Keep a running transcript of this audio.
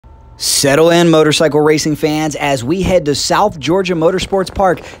Settle in, motorcycle racing fans, as we head to South Georgia Motorsports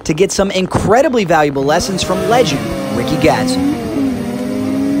Park to get some incredibly valuable lessons from legend Rickey Gadson.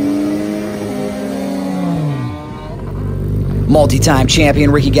 Multi-time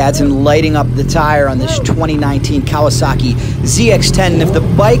champion Rickey Gadson lighting up the tire on this 2019 Kawasaki ZX10. And if the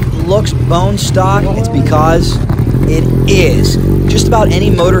bike looks bone stock, it's because it is. Just about any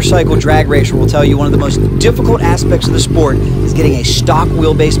motorcycle drag racer will tell you one of the most difficult aspects of the sport is getting a stock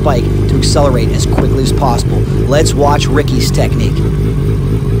wheelbase bike to accelerate as quickly as possible. Let's watch Rickey's technique.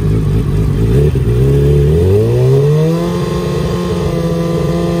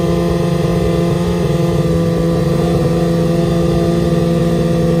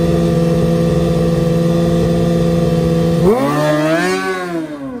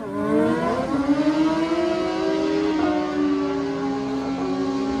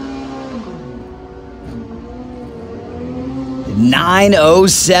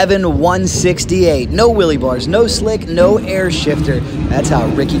 .907 168. No wheelie bars, no slick, no air shifter. That's how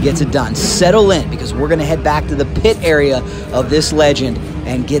Rickey gets it done. Settle in, because we're going to head back to the pit area of this legend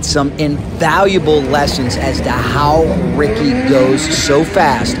and get some invaluable lessons as to how Rickey goes so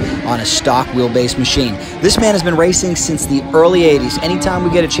fast on a stock wheelbase machine. This man has been racing since the early 80s. Anytime we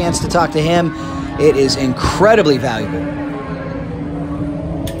get a chance to talk to him, it is incredibly valuable.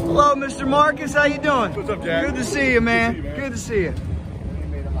 Hello, Mr. Marcus. How you doing? What's up, Jack? Good to see you, man. Good to see you.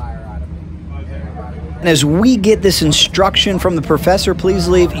 And as we get this instruction from the professor, please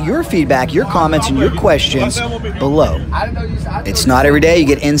leave your feedback, your comments, and your questions below. It's not every day you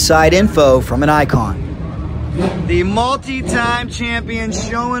get inside info from an icon. The multi-time champion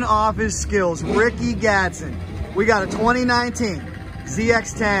showing off his skills, Rickey Gadson. We got a 2019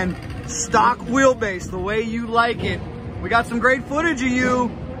 ZX10 stock wheelbase, the way you like it. We got some great footage of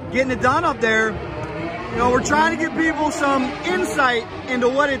you getting it done up there. You know, we're trying to give people some insight into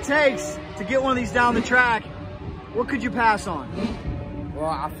what it takes to get one of these down the track. What could you pass on? Well,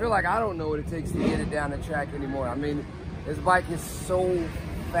 I feel like I don't know what it takes to get it down the track anymore. I mean, this bike is so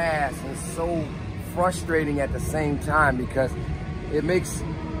fast and so frustrating at the same time because it makes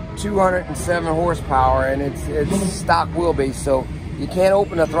 207 horsepower and it's stock wheelbase, so you can't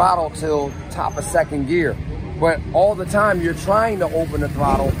open the throttle till top of second gear. But all the time you're trying to open the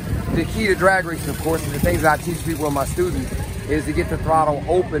throttle. The key to drag racing, of course, and the things that I teach people and my students is to get the throttle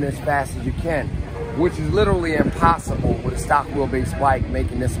open as fast as you can, which is literally impossible with a stock wheelbase bike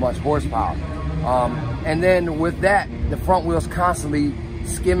making this much horsepower. And then with that, the front wheel's constantly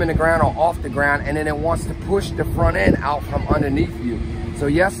skimming the ground or off the ground, and then it wants to push the front end out from underneath you. So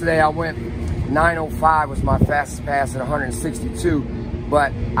yesterday I went 905 was my fastest pass at 162.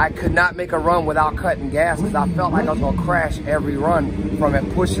 But I could not make a run without cutting gas because I felt like I was going to crash every run from it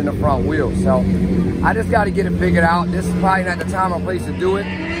pushing the front wheel. So I just got to get it figured out. This is probably not the time or place to do it.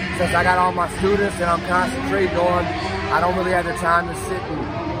 Since I got all my students and I'm concentrating on, I don't really have the time to sit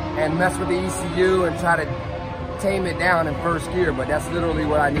and mess with the ECU and try to tame it down in first gear. But that's literally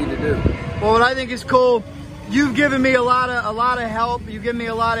what I need to do. Well, what I think is cool, you've given me a lot of help. You've given me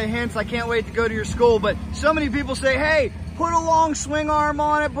a lot of hints. I can't wait to go to your school. But so many people say, hey, put a long swing arm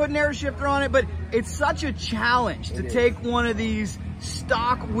on it, put an air shifter on it, but it's such a challenge to take one of these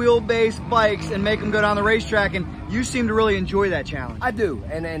stock wheelbase bikes and make them go down the racetrack, and you seem to really enjoy that challenge. I do,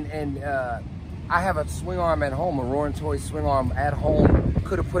 and I have a swing arm at home, a Roaring Toy swing arm at home.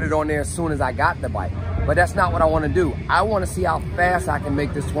 Could have put it on there as soon as I got the bike, but that's not what I want to do. I want to see how fast I can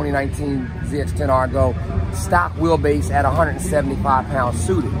make this 2019 ZX10R go stock wheelbase at 175 pounds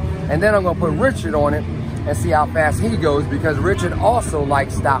suited, and then I'm going to put Richard on it and see how fast he goes, because Richard also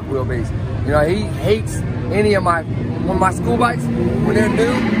likes stock wheelbase. You know, he hates any of my school bikes when they're new.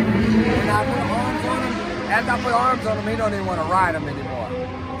 And I put arms on them. After I put arms on them, he don't even want to ride them anymore.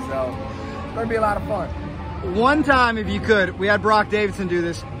 So it's gonna be a lot of fun. One time, if you could, we had Brock Davidson do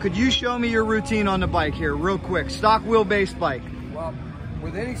this. Could you show me your routine on the bike here, real quick? Stock wheelbase bike. Well,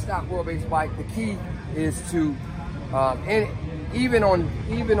 with any stock wheelbase bike, the key is to, even on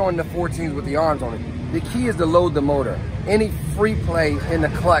the 14s with the arms on it, the key is to load the motor. Any free play in the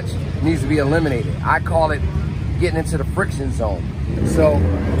clutch needs to be eliminated. I call it getting into the friction zone. So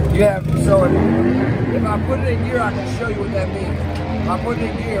if I put it in gear, I can show you what that means. If I put it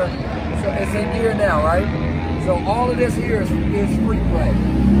in gear, so it's in gear now, right? So all of this here is free play.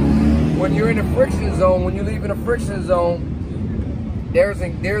 When you're in the friction zone, when you leave in the friction zone, there's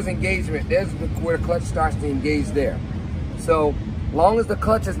engagement. There's where the clutch starts to engage there. So long as the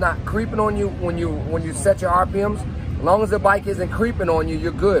clutch is not creeping on you when you set your RPMs, as long as the bike isn't creeping on you,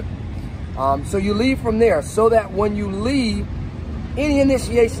 you're good. So you leave from there, so that when you leave, any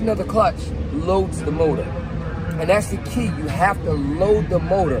initiation of the clutch loads the motor. And that's the key. You have to load the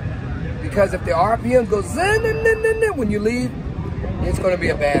motor. Because if the RPM goes when you leave, it's going to be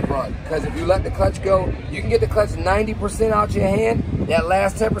a bad run. Because if you let the clutch go, you can get the clutch 90% out your hand. That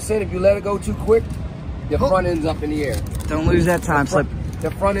last 10%, if you let it go too quick, the front end's up in the air. Don't lose that time slip.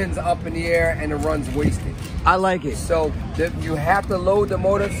 The front end's up in the air and the run's wasted. I like it. So you have to load the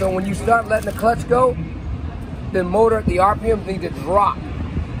motor. So when you start letting the clutch go, the RPMs need to drop.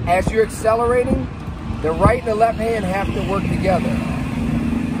 As you're accelerating, the right and the left hand have to work together.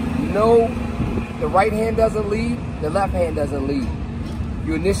 No, the right hand doesn't lead, the left hand doesn't lead.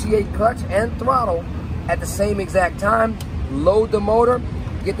 You initiate clutch and throttle at the same exact time, load the motor,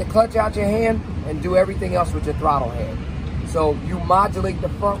 get the clutch out your hand, and do everything else with your throttle hand. So you modulate the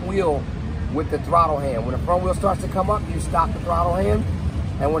front wheel with the throttle hand. When the front wheel starts to come up, you stop the throttle hand.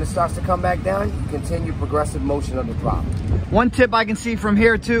 And when it starts to come back down, you continue progressive motion of the throttle. One tip I can see from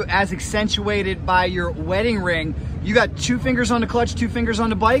here too, as accentuated by your wedding ring, you got 2 fingers on the clutch, 2 fingers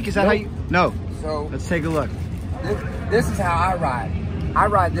on the bike? Is that how you? No. So let's take a look. This is how I ride. I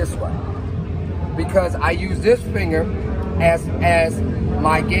ride this way because I use this finger as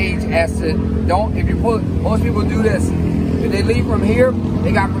my gauge as to if you pull, most people do this. If they leave from here,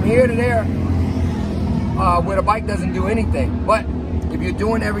 they got from here to there where the bike doesn't do anything. But if you're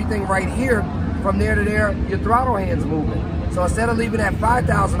doing everything right here, from there to there, your throttle hand's moving. So instead of leaving at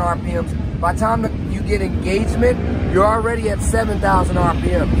 5,000 RPMs, by the time you get engagement, you're already at 7,000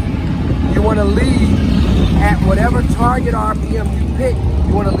 RPMs. You want to leave at whatever target RPM you pick,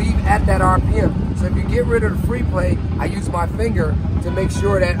 you want to leave at that RPM. So if you get rid of the free play, I use my finger to make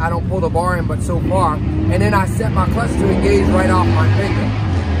sure that I don't pull the bar in but so far. And then I set my clutch to engage right off my finger.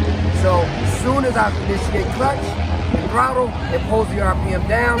 So as soon as I initiate clutch and throttle, it pulls the RPM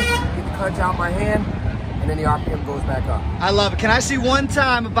down, get the clutch out my hand, and then the RPM goes back up. I love it. Can I see one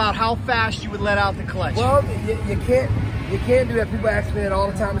time about how fast you would let out the clutch? Well, you can't do that. People ask me that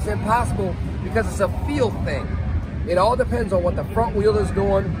all the time. It's impossible because it's a feel thing. It all depends on what the front wheel is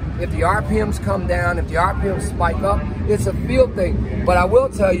doing. If the RPMs come down, if the RPMs spike up, it's a feel thing. But I will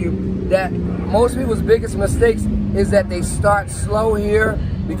tell you that most people's biggest mistakes is that they start slow here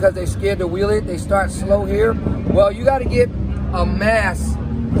because they're scared to wheel it. They start slow here. Well, you got to get a mass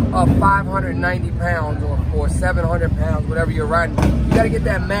of 590 pounds or 700 pounds, whatever you're riding. You got to get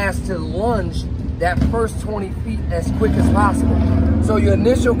that mass to lunge that first 20 feet as quick as possible. So your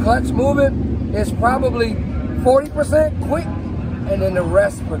initial clutch movement is probably 40% quick, and then the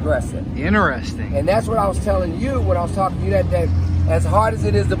rest progressive. Interesting. And that's what I was telling you when I was talking to you that as hard as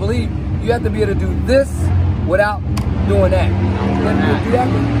it is to believe, you have to be able to do this without doing that. You do that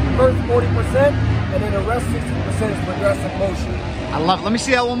with the first 40%, and then the rest 60% is progressive motion. I love it. Let me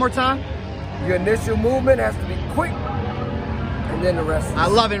see that one more time. Your initial movement has to be quick, and then the rest is... I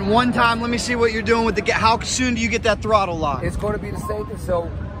love it. One time, let me see what you're doing with the... How soon do you get that throttle lock? It's going to be the same thing. So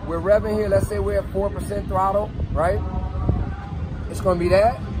we're revving here. Let's say we're at 4% throttle, right? It's going to be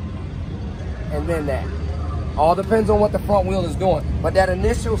that, and then that. All depends on what the front wheel is doing. But that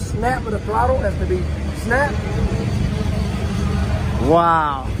initial snap of the throttle has to be snap.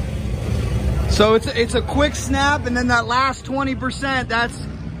 Wow. So it's a quick snap, and then that last 20%, that's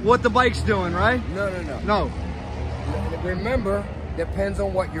what the bike's doing, right? No. Remember, depends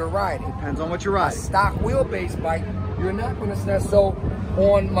on what you're riding. Depends on what you're riding. A stock wheelbase bike, you're not going to snap. So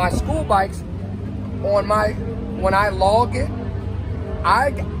on my school bikes, when I log it,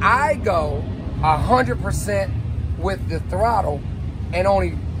 I go 100% with the throttle and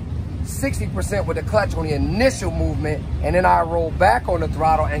only 60% with the clutch on the initial movement, and then I roll back on the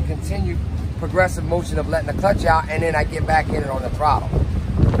throttle and continue progressive motion of letting the clutch out, and then I get back in it on the throttle.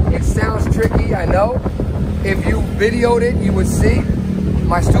 It sounds tricky, I know. If you videoed it, you would see.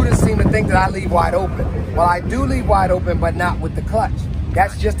 My students seem to think that I leave wide open. Well, I do leave wide open, but not with the clutch.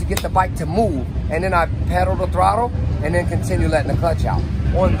 That's just to get the bike to move, and then I pedal the throttle and then continue letting the clutch out.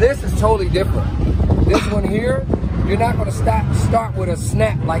 On this, it's totally different. This one here, you're not going to start with a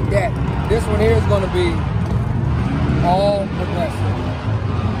snap like that. This one here is going to be all progressive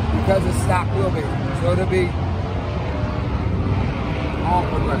because it's stock wheelbase. So it'll be all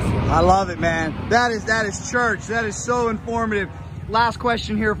progressive. I love it, man. That is church. That is so informative. Last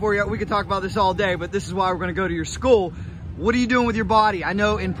question here for you. We could talk about this all day, but this is why we're going to go to your school. What are you doing with your body? I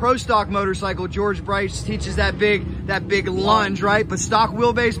know in pro stock motorcycle, George Bryce teaches that big lunge, right? But stock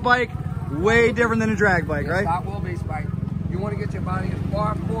wheelbase bike, way different than a drag bike, right? Stock wheelbase bike, you want to get your body as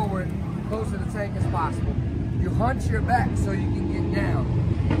far forward, close to the tank as possible. You hunch your back so you can get down,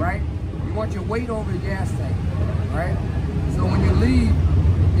 right? You want your weight over the gas tank, right? So when you leave,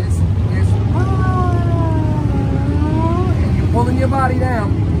 it's and you're pulling your body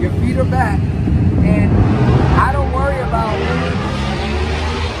down, your feet are back, and I don't worry about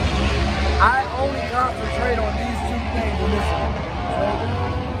I only concentrate on these two things in this one.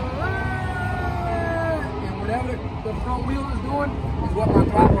 And whatever the front wheel is doing is what my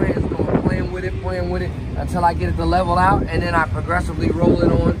throttle hand is doing. Playing with it until I get it to level out, and then I progressively roll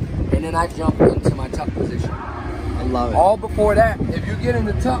it on, and then I jump into my tuck position. I love it. All before that, if you get in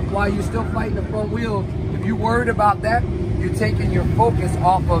the tuck while you're still fighting the front wheel, if you're worried about that, you're taking your focus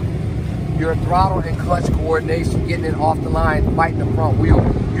off of your throttle and clutch coordination, getting it off the line, fighting the front wheel.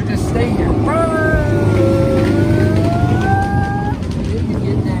 You just stay here. And then you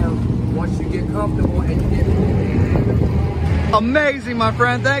get down once you get comfortable and you get it. Amazing, my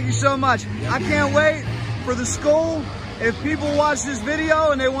friend. Thank you so much. I can't wait for the school. If people watch this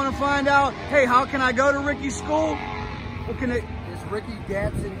video and they want to find out, hey, how can I go to Rickey's school? What can it? It's Rickey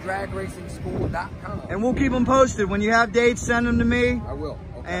Gadson dragracing.school.com. And we'll keep them posted. When you have dates, send them to me. I will.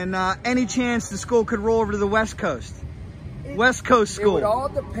 Okay. And any chance the school could roll over to the West Coast? West Coast school. It would all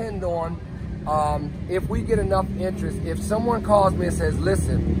depend on if we get enough interest. If someone calls me and says,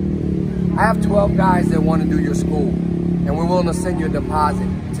 listen, I have 12 guys that want to do your school, and we're willing to send you a deposit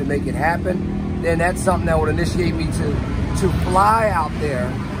to make it happen, then that's something that would initiate me to fly out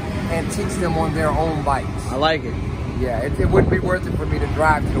there and teach them on their own bikes. I like it. Yeah, it wouldn't be worth it for me to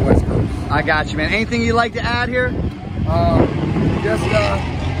drive to the West Coast. I got you, man. Anything you'd like to add here? Just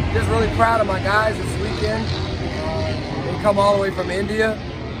really proud of my guys this weekend. They come all the way from India.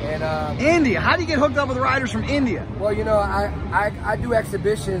 And India? How do you get hooked up with riders from India? Well, you know, I do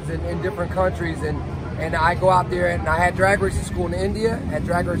exhibitions in different countries, and I go out there, and I had drag racing school in India, had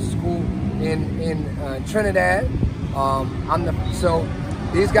drag racing school in Trinidad. So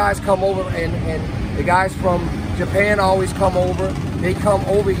these guys come over, and the guys from Japan always come over. They come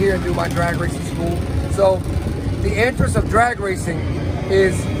over here and do my drag racing school. So the interest of drag racing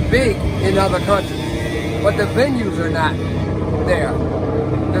is big in other countries, but the venues are not there.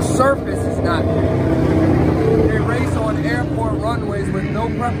 The surface is not there. They race on airport runways with no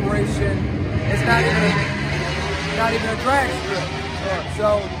preparation. It's not even a drag strip.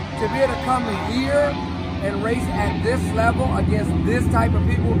 So to be able to come here and race at this level against this type of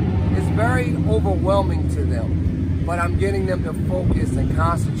people is very overwhelming to them. But I'm getting them to focus and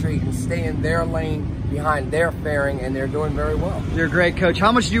concentrate and stay in their lane behind their fairing, and they're doing very well. You're a great coach.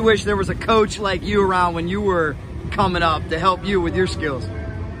 How much do you wish there was a coach like you around when you were coming up to help you with your skills?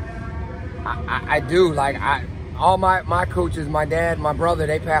 I do. Like, all my coaches, my dad, my brother,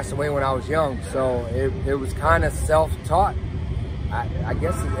 they passed away when I was young. So it was kind of self-taught. I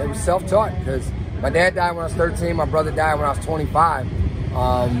guess it was self-taught because my dad died when I was 13. My brother died when I was 25.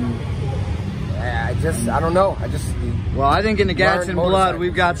 I don't know. Well, I think in the Gadson blood,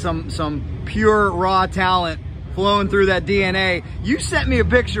 we've got some pure raw talent flowing through that DNA. You sent me a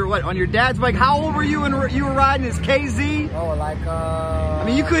picture, what, on your dad's bike? How old were you when you were riding his KZ? Oh, like, I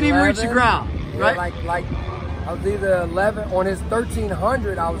mean, you couldn't 11, even reach the ground, right? Yeah, like I was either 11, on his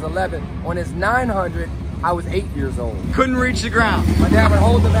 1300, I was 11. On his 900, I was 8 years old. Couldn't reach the ground. My dad would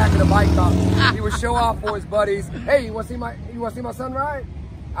hold the back of the bike up. He would show off for his buddies. Hey, you want to see my son ride?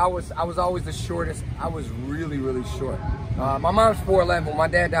 I was always the shortest. I was really, really short. My mom's 4'11". When my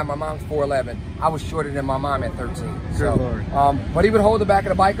dad died, my mom's 4'11". I was shorter than my mom at 13. Good Lord. But he would hold the back of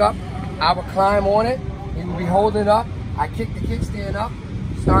the bike up. I would climb on it. He would be holding it up. I kick the kickstand up,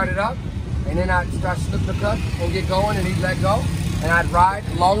 start it up, and then I'd start slip the clutch and get going, and he'd let go. And I'd ride.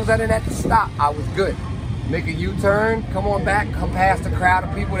 As long as I didn't have to stop, I was good. Make a U-turn, come on back, come past the crowd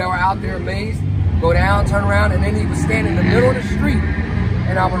of people that were out there amazed, go down, turn around, and then he would stand in the middle of the street.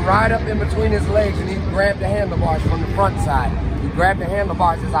 And I would ride up in between his legs, and he'd grab the handlebars from the front side. He'd grab the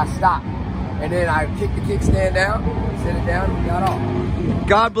handlebars as I stopped. And then I'd kick the kickstand down, sit it down, and got off.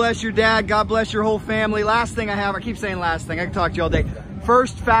 God bless your dad. God bless your whole family. Last thing I have, I keep saying last thing. I can talk to you all day.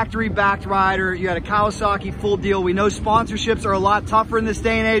 First factory-backed rider. You had a Kawasaki full deal. We know sponsorships are a lot tougher in this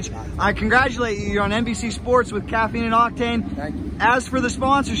day and age. I congratulate you. You're on NBC Sports with Caffeine and Octane. Thank you. As for the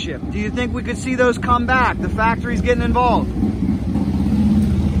sponsorship, do you think we could see those come back? The factory's getting involved.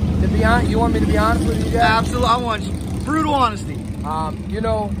 To be honest, you want me to be honest with you guys? Absolutely. I want brutal honesty. You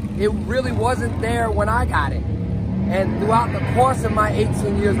know, it really wasn't there when I got it. And throughout the course of my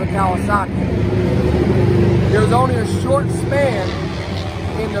 18 years with Kawasaki, there was only a short span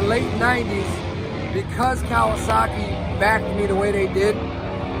in the late 90s because Kawasaki backed me the way they did.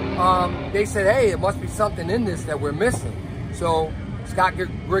 They said, hey, it must be something in this that we're missing. So Scott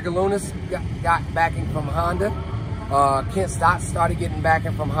Grigalunas got backing from Honda. Kent Stott started getting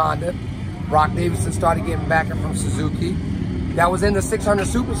backing from Honda. Brock Davison started getting backing from Suzuki. That was in the 600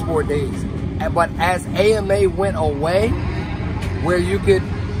 Supersport days. But as AMA went away, where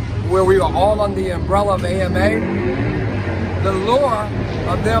we were all under the umbrella of AMA, the lure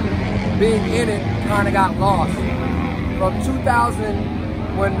of them being in it kind of got lost. From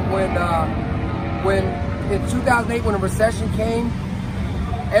 2000, when in 2008 when the recession came,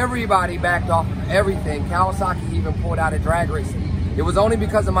 everybody backed off of everything. Kawasaki even pulled out of drag racing. It was only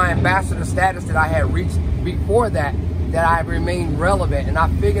because of my ambassador status that I had reached before that I remained relevant. And I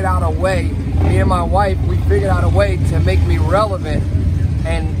figured out a way, me and my wife, we figured out a way to make me relevant,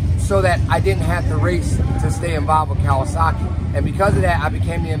 and so that I didn't have to race to stay involved with Kawasaki. And because of that, I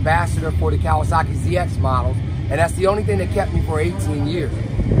became the ambassador for the Kawasaki ZX models. And that's the only thing that kept me for 18 years.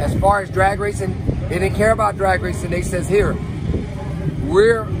 As far as drag racing, they didn't care about drag racing. They says, here,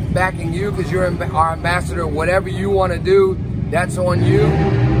 we're backing you because you're our ambassador. Whatever you want to do, that's on you.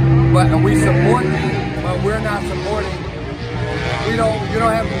 But we support you, but we're not supporting. We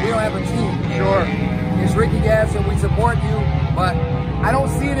don't have a team. Sure, it's Rickey Gadson. We support you, but I don't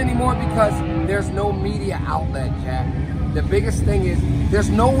see it anymore because there's no media outlet, Jack. The biggest thing is there's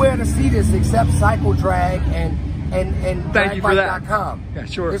nowhere to see this except Cycle Drag and dragbike.com. Yeah,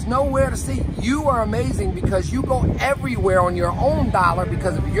 sure. There's nowhere to see. You are amazing because you go everywhere on your own dollar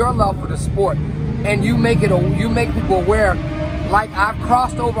because of your love for the sport, and you make people aware. Like I've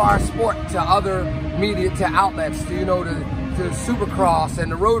crossed over our sport to other media, to outlets, to to Supercross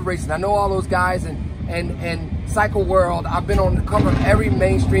and the road racing. I know all those guys and Cycle World. I've been on the cover of every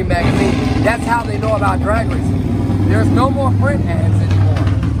mainstream magazine. That's how they know about drag racing. There's no more print ads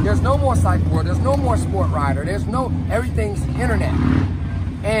anymore. There's no more Cycle World. There's no more Sport Rider. Everything's internet.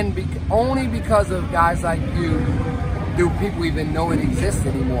 And only because of guys like you do people even know it exists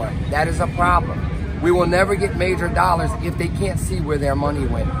anymore. That is a problem. We will never get major dollars if they can't see where their money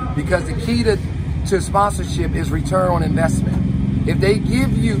went. Because the key to sponsorship is return on investment. If they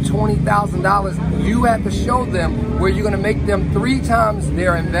give you $20,000, you have to show them where you're going to make them 3 times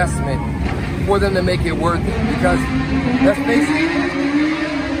their investment for them to make it worth it. Because let's face it,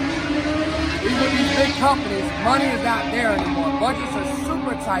 these big companies, money is not there anymore. Budgets are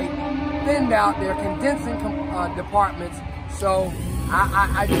super tight, thinned out. They're condensing departments. So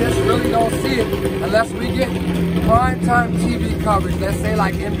I just really don't see it unless we get primetime TV coverage. Let's say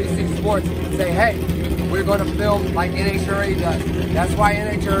like NBC Sports say, hey, we're going to film like NHRA does. That's why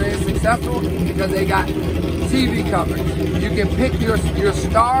NHRA is successful, because they got TV coverage. You can pick your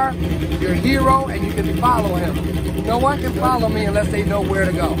star, your hero, and you can follow him. No one can follow me unless they know where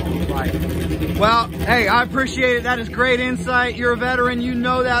to go. Right. Well, hey, I appreciate it. That is great insight. You're a veteran. You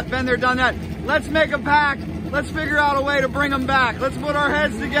know that. Been there, done that. Let's make a pact. Let's figure out a way to bring them back. Let's put our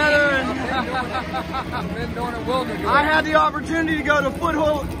heads together. And I had the opportunity to go to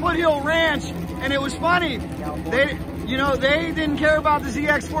Foothill Ranch, and it was funny. They didn't care about the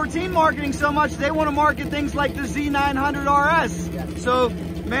ZX14 marketing so much. They want to market things like the Z900 RS. So,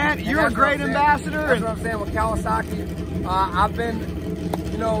 man, you're a great ambassador. That's what I'm saying with Kawasaki. I've been,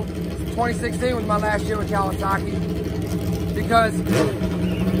 2016 was my last year with Kawasaki because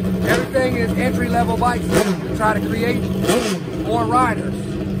everything is entry-level bikes to try to create more riders.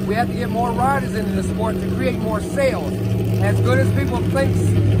 We have to get more riders into the sport to create more sales. As good as people think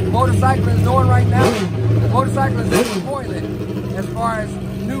motorcycling is doing right now, the motorcycling is in the toilet as far as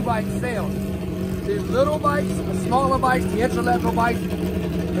new bike sales. These little bikes, the smaller bikes, the entry-level bikes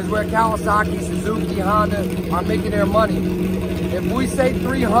is where Kawasaki, Suzuki, Honda are making their money. If we say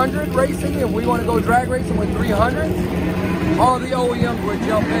 300 racing and we want to go drag racing with 300, all the OEMs would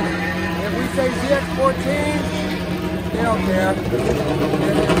jump in. If we say ZX14, they don't care.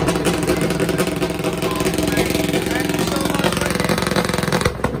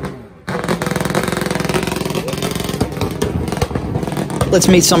 Let's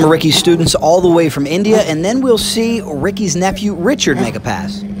meet some of Ricky's students all the way from India, and then we'll see Ricky's nephew Richard make a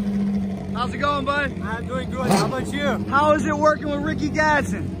pass. How's it going, bud? I'm doing good. How about you? How is it working with Rickey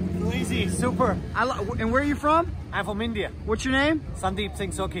Gadson? Easy, super. And where are you from? I'm from India. What's your name? Sandeep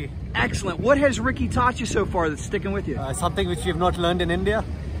Singh Soki. Excellent. What has Rickey taught you so far that's sticking with you? Something which we have not learned in India,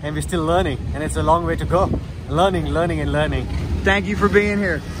 and we're still learning, and it's a long way to go. Learning, and learning. Thank you for being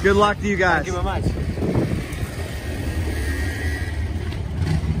here. Good luck to you guys. Thank you very much.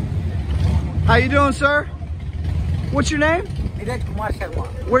 How you doing, sir? What's your name?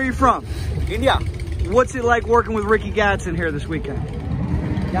 Where are you from? India. What's it like working with Rickey Gadson here this weekend?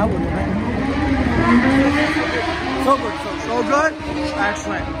 So good. So good?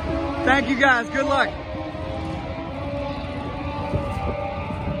 Excellent. Thank you guys. Good luck.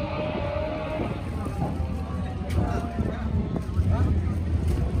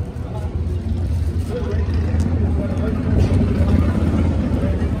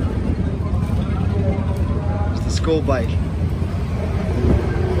 It's the school bike.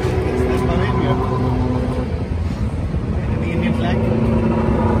 The Indian flag.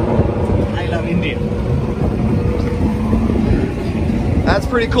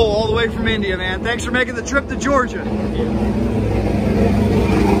 pretty cool, all the way from India, man. Thanks for making the trip to Georgia.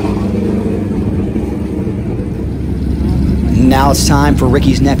 Now it's time for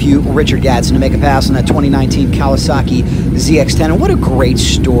Rickey's nephew, Richard Gadson, to make a pass on that 2019 Kawasaki ZX10. And what a great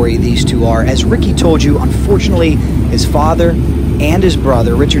story these two are. As Rickey told you, unfortunately, his father and his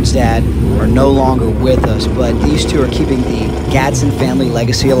brother, Richard's dad, are no longer with us, but these two are keeping the Gadson family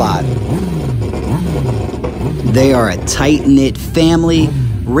legacy alive. They are a tight-knit family.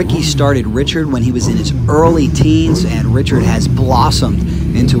 Rickey started Richard when he was in his early teens, and Richard has blossomed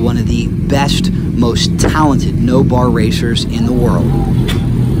into one of the best, most talented no-bar racers in the world.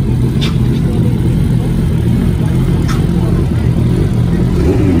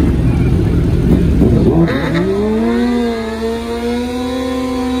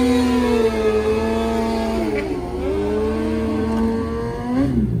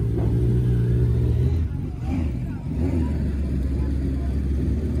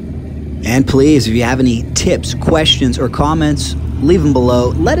 And please, if you have any tips, questions, or comments, leave them below.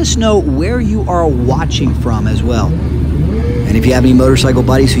 Let us know where you are watching from as well. And if you have any motorcycle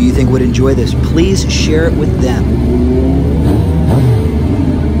buddies who you think would enjoy this, please share it with them.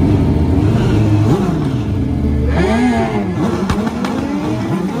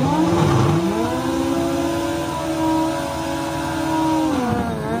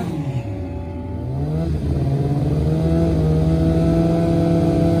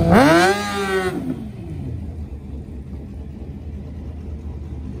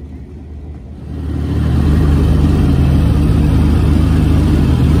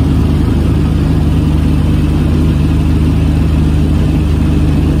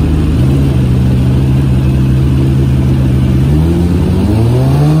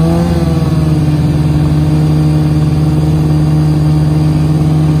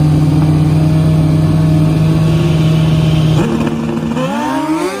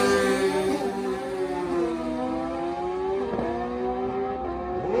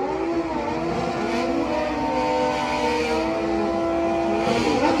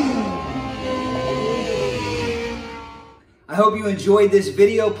 I hope you enjoyed this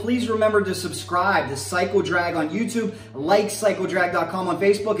video. Please remember to subscribe to Cycle Drag on YouTube, like cycledrag.com on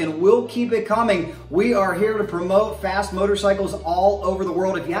Facebook, and we'll keep it coming. We are here to promote fast motorcycles all over the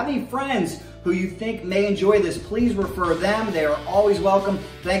world. If you have any friends who you think may enjoy this, please refer them. They are always welcome.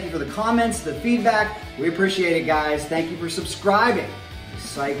 Thank you for the comments, the feedback. We appreciate it, guys. Thank you for subscribing to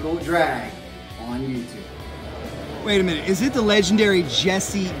Cycle Drag on YouTube. Wait a minute, is it the legendary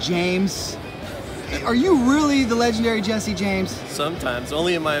Jesse James? Are you really the legendary Jesse James? Sometimes,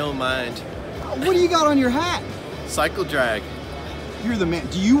 only in my own mind. What do you got on your hat? Cycle Drag. You're the man.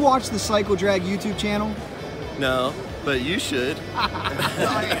 Do you watch the Cycle Drag YouTube channel? No, but you should.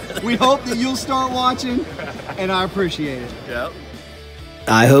 We hope that you'll start watching, and I appreciate it. Yep.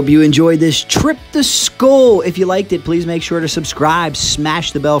 I hope you enjoyed this trip to Skull. If you liked it, please make sure to subscribe,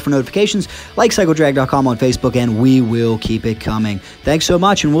 smash the bell for notifications, like cycledrag.com on Facebook, and we will keep it coming. Thanks so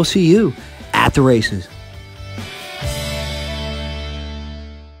much, and we'll see you at the races.